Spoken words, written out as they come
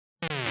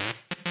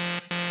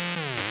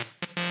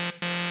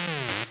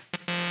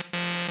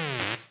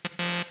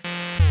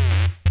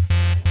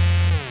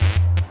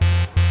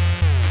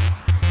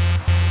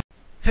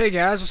Hey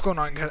guys, what's going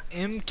on?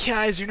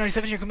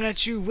 MKaiser97 here coming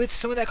at you with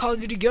some of that Call of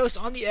Duty Ghost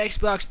on the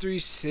Xbox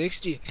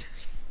 360.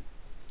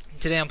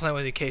 Today I'm playing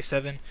with the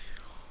K7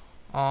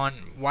 on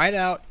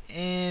Whiteout,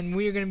 and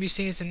we are going to be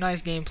seeing some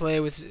nice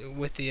gameplay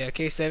with the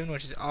K7,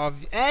 which is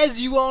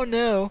as you all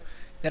know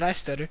that I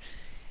stutter.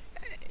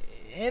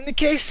 And the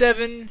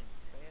K7,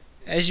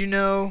 as you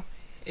know,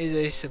 is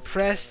a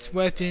suppressed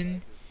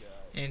weapon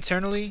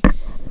internally,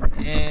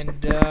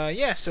 and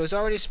yeah, so it's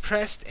already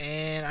suppressed,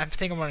 and I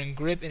think I'm running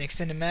grip and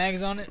extended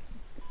mags on it.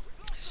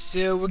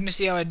 So we're gonna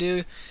see how I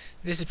do.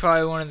 This is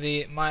probably one of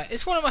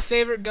it's one of my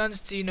favorite guns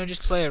to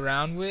just play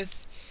around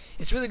with.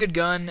 It's a really good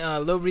gun,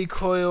 low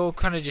recoil,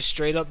 kind of just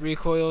straight up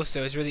recoil,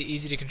 so it's really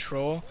easy to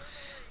control.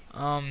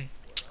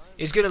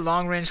 It's good at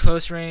long range,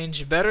 close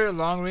range, better at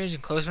long range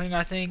and close range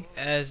I think,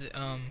 as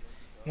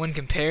when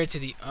compared to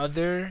the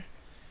other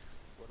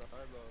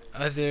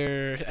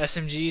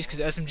SMGs, because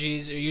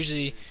SMGs are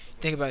usually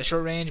think about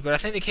short range, but I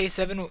think the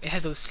K7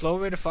 has a slow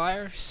rate of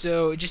fire,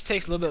 so it just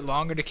takes a little bit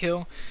longer to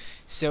kill,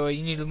 so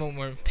you need a little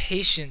more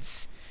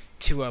patience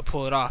to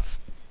pull it off.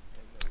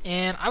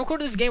 And I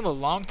recorded this game a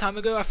long time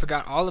ago. I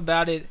forgot all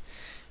about it.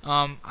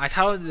 I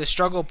titled it The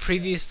Struggle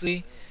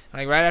previously,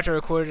 like right after I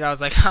recorded it. I was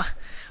like,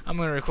 I'm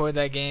gonna record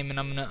that game, and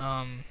I'm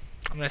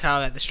gonna title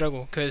that The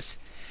Struggle, because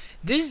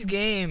this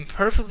game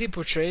perfectly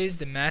portrays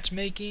the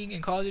matchmaking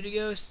in Call of Duty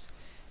Ghosts.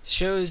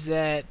 Shows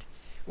that,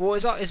 well,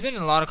 it's been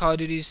in a lot of Call of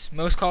Duties,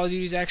 most Call of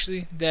Duties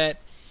actually, that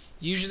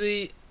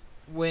usually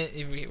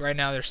right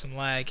now there's some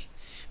lag,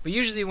 but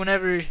usually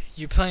whenever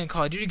you're playing a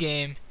Call of Duty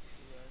game,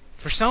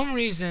 for some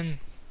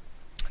reason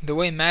the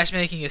way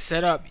matchmaking is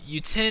set up, you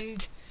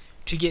tend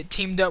to get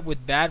teamed up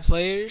with bad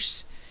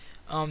players.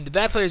 The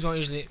bad players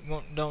probably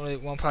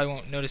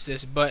won't notice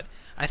this, but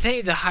I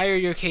think the higher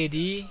your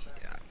KD,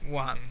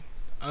 well, I'm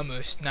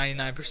almost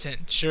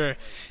 99% sure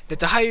that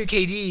the higher your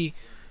KD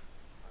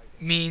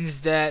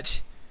means that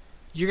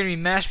you're going to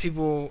be match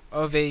people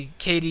of a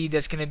KD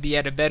that's going to be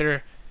at a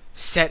better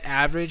set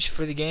average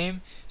for the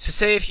game. So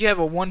say if you have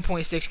a 1.6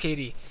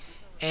 KD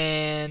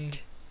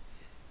and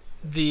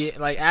the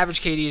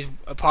average KD is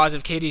a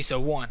positive KD, so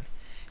 1.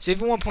 So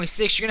if you're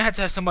 1.6, you're going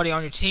to have somebody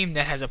on your team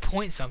that has a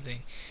point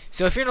something.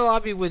 So if you're in a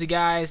lobby with the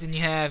guys and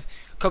you have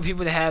a couple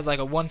people that have like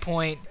a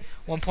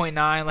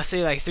 1.9, let's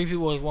say like 3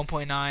 people with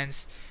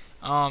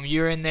 1.9s,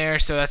 you're in there,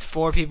 so that's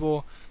 4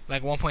 people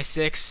like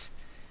 1.6.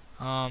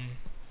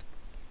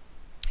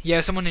 You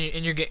have someone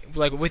in your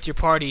like with your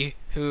party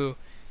who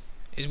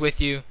is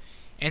with you,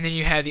 and then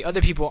you have the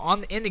other people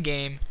in the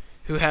game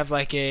who have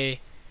like there's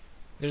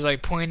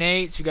like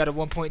 0.8, so we got a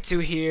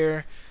 1.2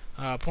 here,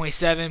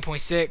 0.7,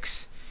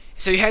 0.6.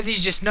 So you have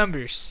these just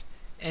numbers,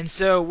 and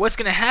so what's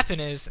gonna happen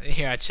is,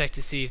 here I checked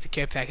to see if the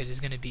care package is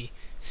gonna be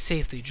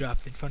safely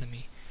dropped in front of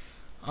me.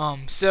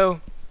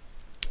 So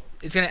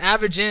it's gonna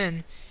average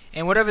in,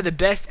 and whatever the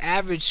best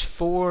average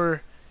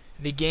for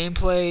the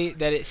gameplay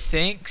that it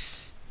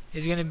thinks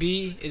is going to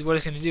be is what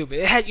it's going to do.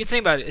 But you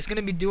think about it, it's going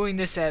to be doing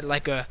this at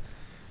like a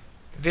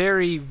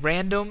very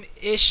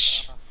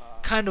random-ish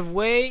kind of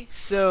way,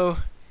 so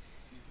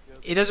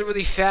it does it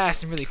really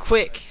fast and really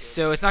quick,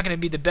 so it's not going to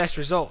be the best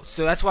result.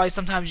 So that's why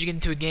sometimes you get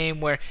into a game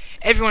where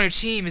everyone on your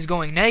team is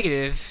going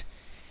negative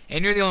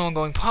and you're the only one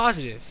going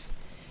positive,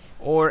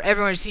 or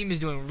everyone on your team is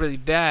doing really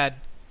bad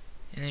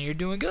and then you're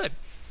doing good.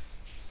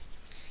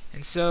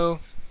 And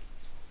so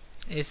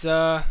it's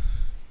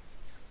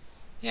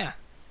yeah,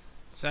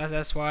 so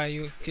that's why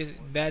you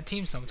get bad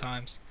teams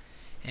sometimes,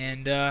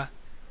 and I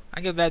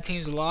get bad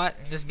teams a lot,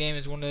 and this game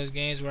is one of those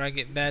games where I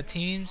get bad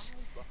teams,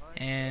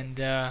 and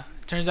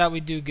turns out we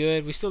do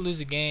good. We still lose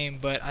the game,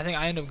 but I think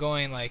I end up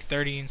going like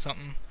 30 and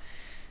something.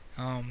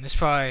 It's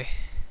probably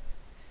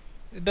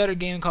a better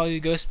game in Call of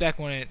Duty Ghosts back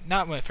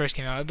not when it first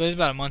came out, but it was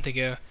about a month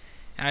ago,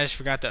 and I just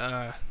forgot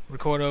to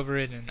record over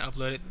it and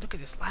upload it. Look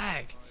at this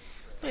lag.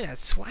 Look at that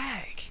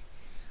swag.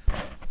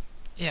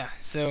 Yeah,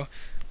 so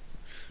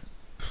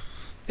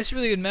it's a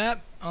really good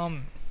map.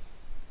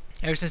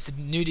 Ever since the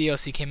new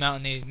DLC came out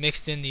and they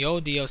mixed in the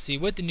old DLC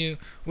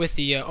with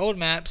the old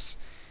maps,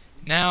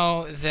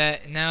 now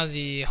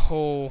the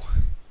whole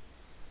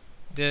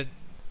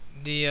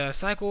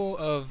cycle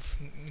of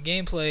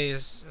gameplay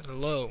is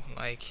low.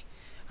 Like,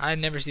 I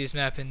never see this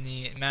map in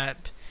the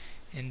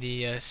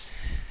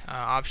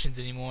options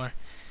anymore.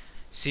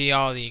 See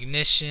all the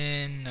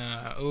ignition,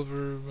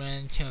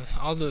 overrun,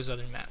 all those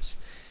other maps,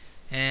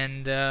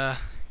 and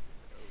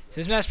so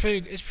this map's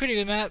it's a pretty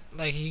good map.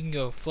 Like, you can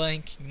go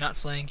flank, not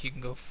flank, you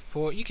can go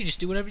forward, you can just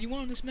do whatever you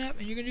want on this map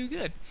and you're gonna do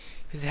good,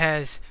 because it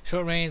has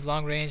short range,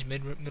 long range,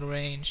 middle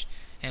range,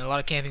 and a lot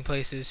of camping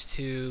places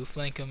to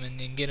flank them and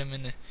then get them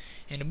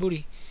in the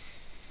booty.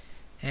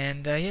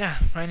 And yeah,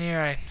 right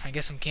here I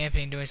guess I'm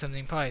camping, doing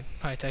something, probably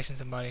texting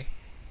somebody.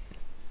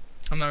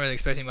 I'm not really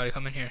expecting anybody to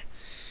come in here.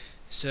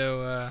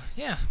 So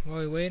yeah, while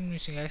we're waiting, we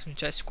can actually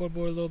check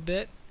scoreboard a little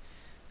bit.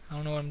 I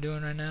don't know what I'm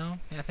doing right now.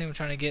 Yeah, I think we're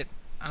trying to get,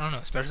 I don't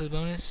know, specialty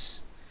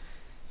bonus.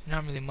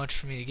 Not really much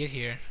for me to get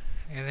here.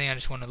 I think I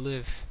just want to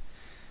live.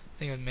 I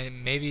think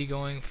I'm maybe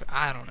going for,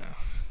 I don't know,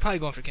 probably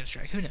going for Kim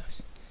Strike. Who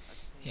knows?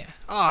 Yeah.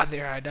 Ah,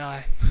 there I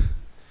die.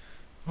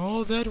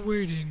 All that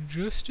waiting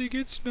just to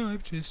get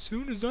sniped as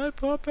soon as I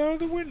pop out of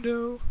the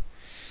window.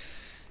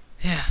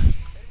 Yeah.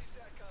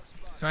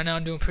 Right now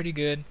I'm doing pretty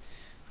good.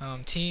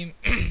 Team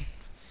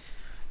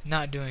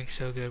not doing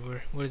so good.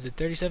 We're, what is it,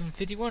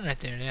 37-51 right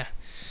there, yeah.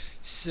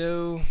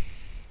 So,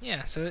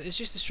 yeah, so it's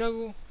just a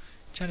struggle,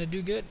 trying to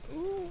do good.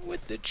 Ooh,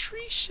 with the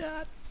tree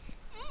shot.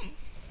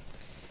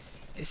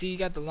 You see, you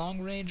got the long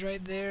range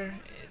right there,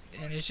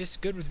 and it's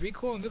just good with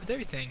recoil and good with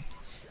everything.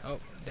 Oh,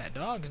 that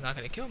dog is not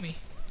going to kill me.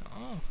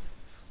 Oh,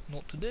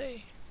 not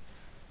today.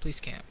 Please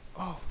camp.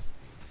 Oh,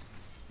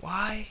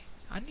 why?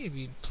 I need to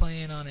be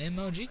playing on an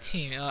MLG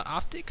team.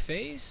 Optic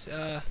Phase.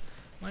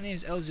 My name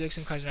is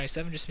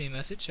LZXM97. Just send me a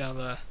message.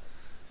 I'll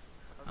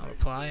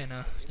reply, and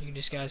you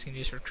guys can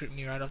just recruit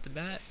me right off the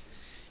bat.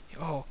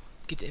 Oh,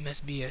 get the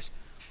MSBS.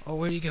 Oh,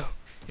 where'd he go?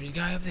 There's a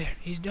guy up there.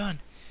 He's done.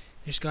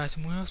 There's a guy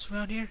somewhere else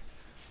around here.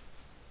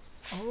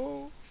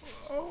 Oh,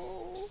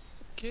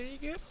 can he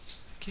get him?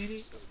 Can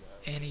he?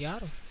 And he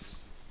got him.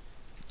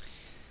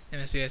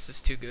 MSBS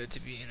is too good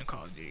to be in a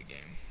Call of Duty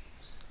game.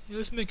 Yeah,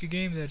 let's make a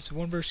game that's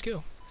one burst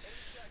kill.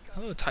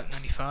 Hello, Type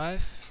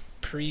 95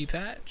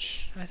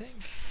 pre-patch, I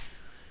think,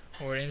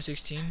 or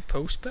M16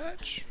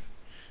 post-patch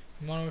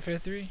from Modern Warfare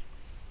 3.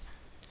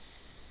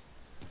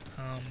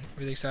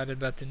 Really excited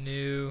about the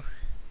new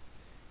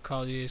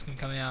Call of Duty that's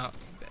coming out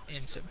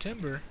in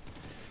September.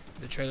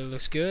 The trailer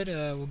looks good.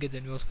 We'll get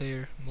the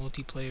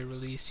multiplayer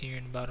release here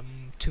in about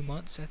 2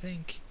 months, I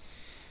think.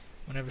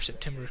 Whenever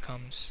September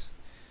comes,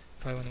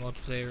 probably when the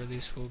multiplayer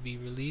release will be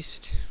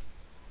released.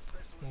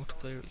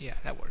 Multiplayer, yeah,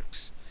 that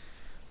works.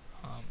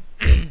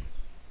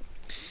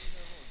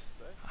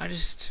 I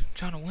just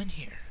trying to win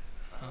here.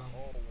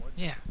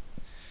 Yeah.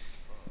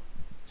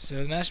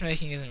 So the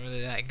matchmaking isn't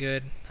really that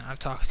good. I've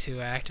talked to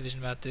Activision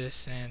about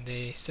this, and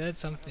they said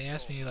something. They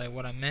asked me like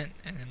what I meant,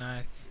 and then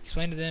I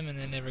explained to them, and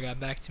they never got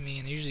back to me.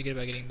 And they're usually good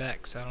about getting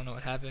back, so I don't know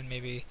what happened.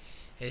 Maybe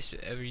it's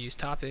overused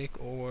topic,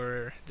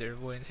 or they're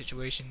avoiding the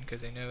situation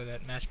because they know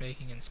that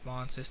matchmaking and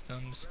spawn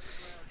systems,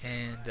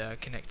 and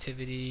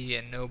connectivity,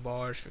 and no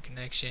bars for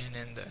connection,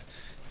 and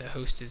the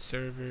hosted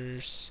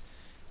servers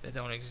that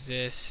don't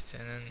exist,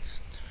 and then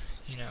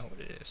you know what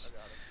it is.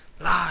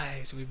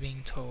 Lies, we're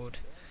being told.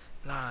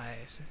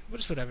 Lies. But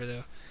it's whatever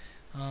though.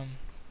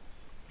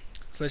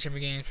 Sledgehammer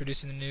Games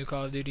producing the new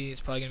Call of Duty.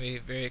 It's probably going to be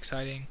very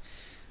exciting.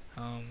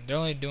 They're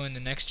only doing the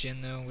next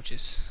gen though, which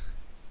is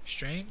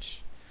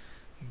strange.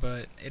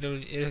 But it'll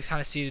kind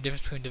of see the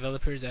difference between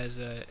developers, as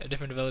a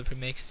different developer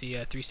makes the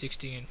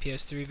 360 and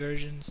PS3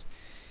 versions,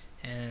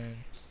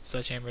 and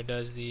Sledgehammer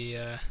does the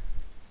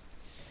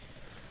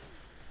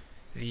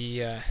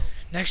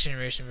next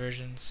generation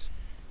versions.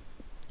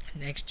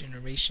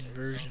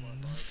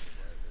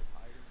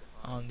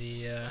 On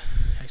the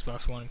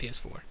Xbox One and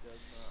PS4,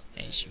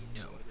 as you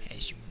know.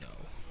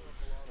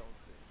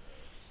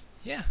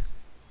 Yeah.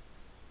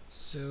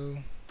 So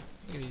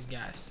look at these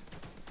guys,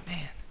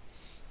 man.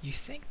 You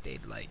think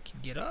they'd like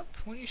get up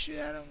when you shoot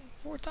at them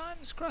 4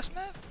 times cross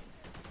map?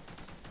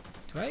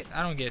 Right?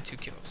 I don't get 2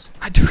 kills.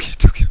 I do get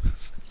 2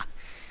 kills.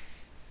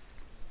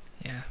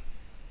 Yeah.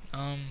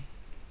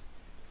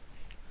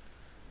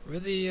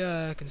 Really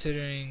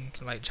considering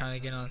like trying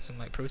to get on some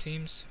like pro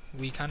teams.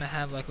 We kind of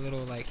have like a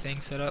little like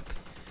thing set up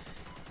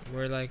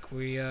where like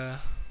we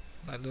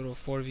like little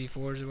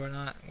 4v4s or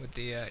whatnot with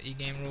the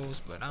e-game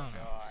rules, but I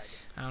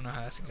don't know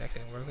how that's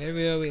exactly gonna work. There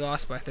we go. We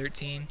lost by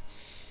 13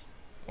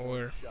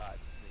 or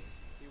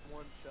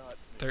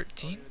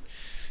 13.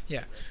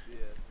 Yeah.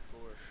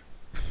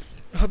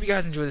 I hope you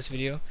guys enjoy this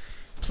video.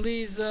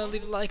 Please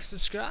leave a like,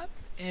 subscribe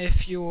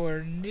if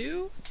you're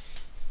new.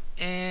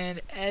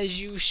 And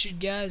as you should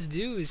guys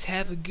do is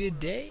have a good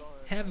day,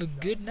 have a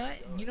good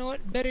night, and you know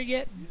what, better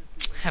yet,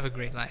 have a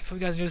great life. Hope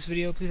you guys enjoyed this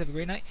video. Please have a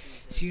great night.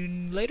 See you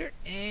later,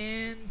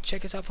 and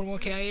check us out for more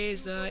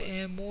KIAs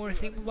and more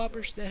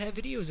thingamabobbers that have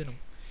videos in them.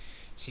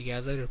 See you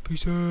guys later.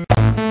 Peace out.